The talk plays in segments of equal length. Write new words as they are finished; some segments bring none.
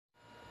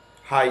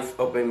Hive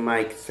Open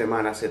Mic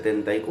semana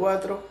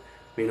 74.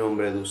 Mi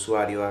nombre de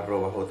usuario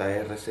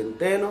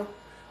 @jrcenteno.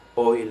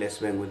 Hoy les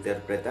vengo a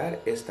interpretar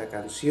esta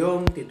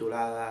canción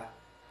titulada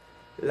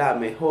La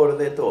mejor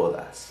de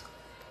todas.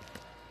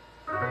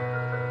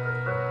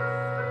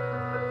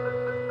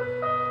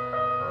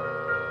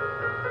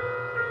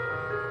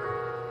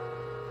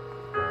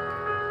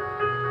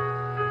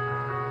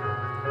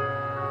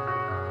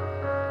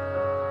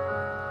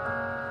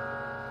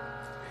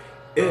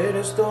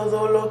 Eres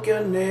todo lo que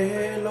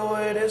anhelo,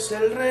 eres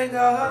el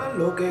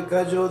regalo que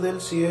cayó del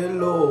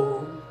cielo.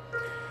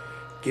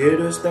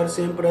 Quiero estar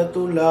siempre a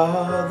tu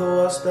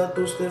lado, hasta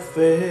tus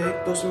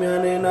defectos me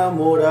han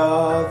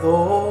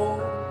enamorado.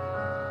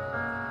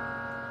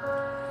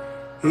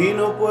 Y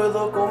no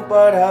puedo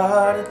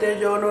compararte,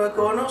 yo no he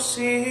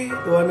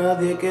conocido a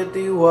nadie que te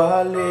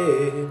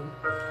iguale.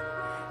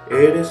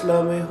 Eres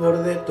la mejor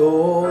de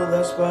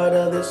todas,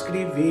 para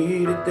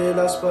describirte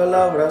las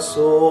palabras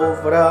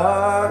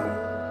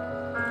sobran.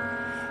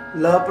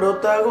 La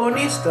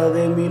protagonista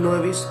de mi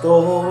nueva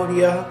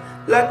historia,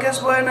 la que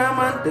es buena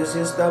amante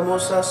si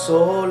estamos a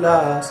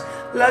solas,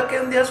 la que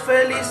en días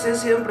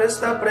felices siempre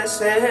está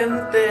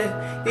presente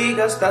y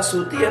gasta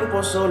su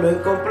tiempo solo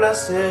en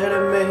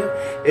complacerme.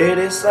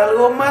 Eres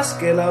algo más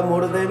que el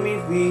amor de mi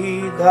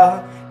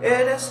vida,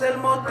 eres el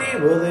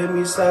motivo de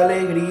mis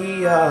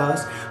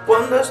alegrías.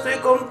 Cuando estoy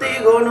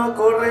contigo no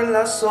corren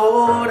las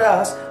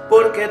horas,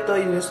 porque tú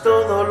eres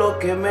todo lo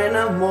que me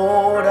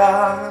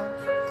enamora.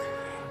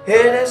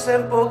 Eres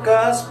en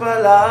pocas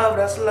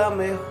palabras la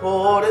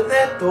mejor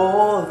de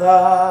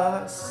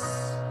todas.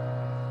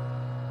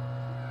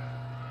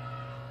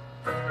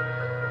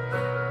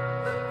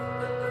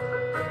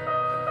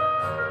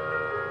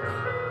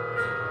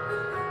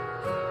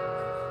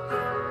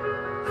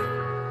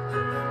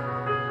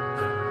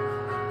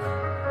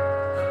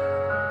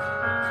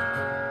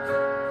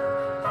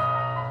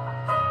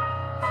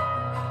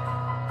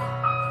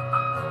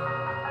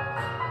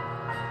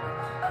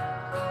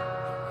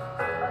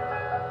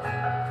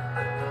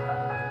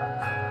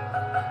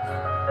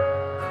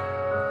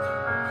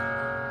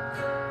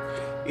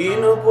 Y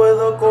no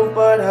puedo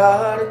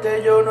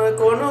compararte, yo no he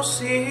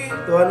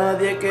conocido a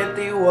nadie que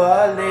te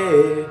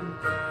iguale.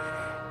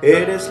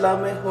 Eres la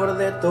mejor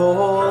de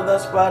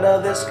todas, para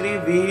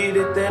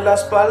describirte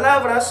las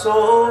palabras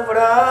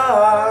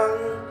sobran.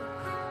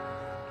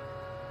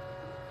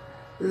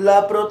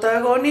 La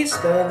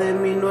protagonista de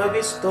mi nueva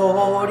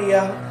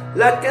historia,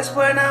 la que es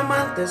buena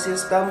amante si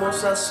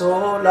estamos a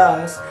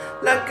solas,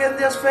 la que en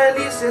días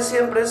felices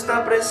siempre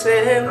está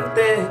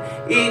presente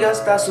y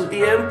gasta su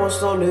tiempo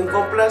solo en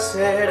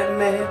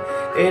complacerme.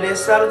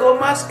 Eres algo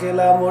más que el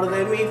amor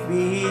de mi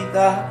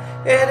vida,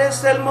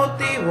 eres el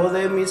motivo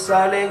de mis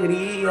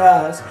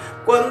alegrías.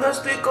 Cuando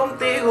estoy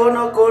contigo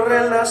no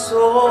corren las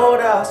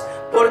horas,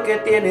 porque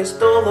tienes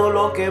todo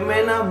lo que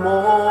me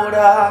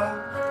enamora.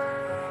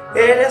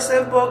 Eres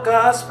en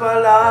pocas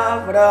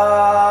palabras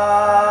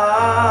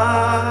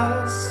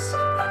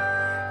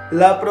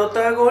la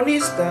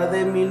protagonista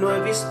de mi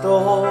nueva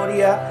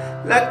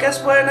historia, la que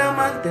es buena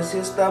amante si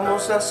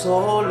estamos a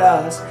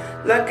solas,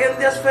 la que en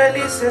días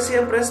felices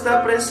siempre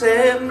está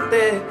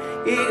presente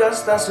y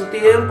gasta su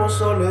tiempo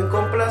solo en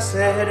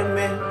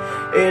complacerme.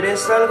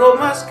 Eres algo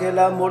más que el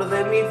amor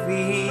de mi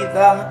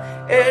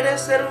vida,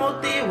 eres el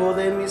motivo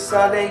de mis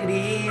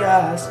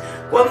alegrías.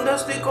 Cuando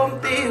estoy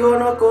contigo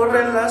no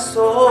corren las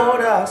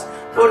horas,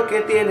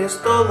 porque tienes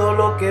todo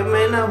lo que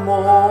me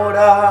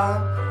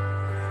enamora.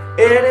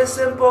 Eres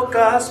en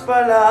pocas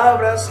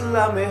palabras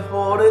la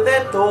mejor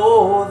de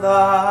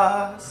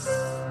todas.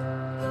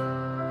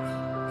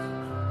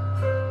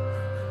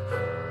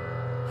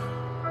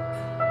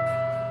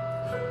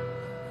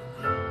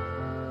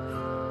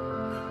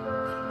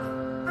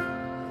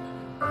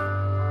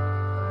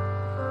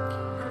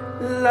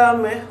 La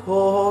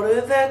mejor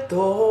de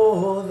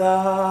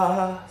todas.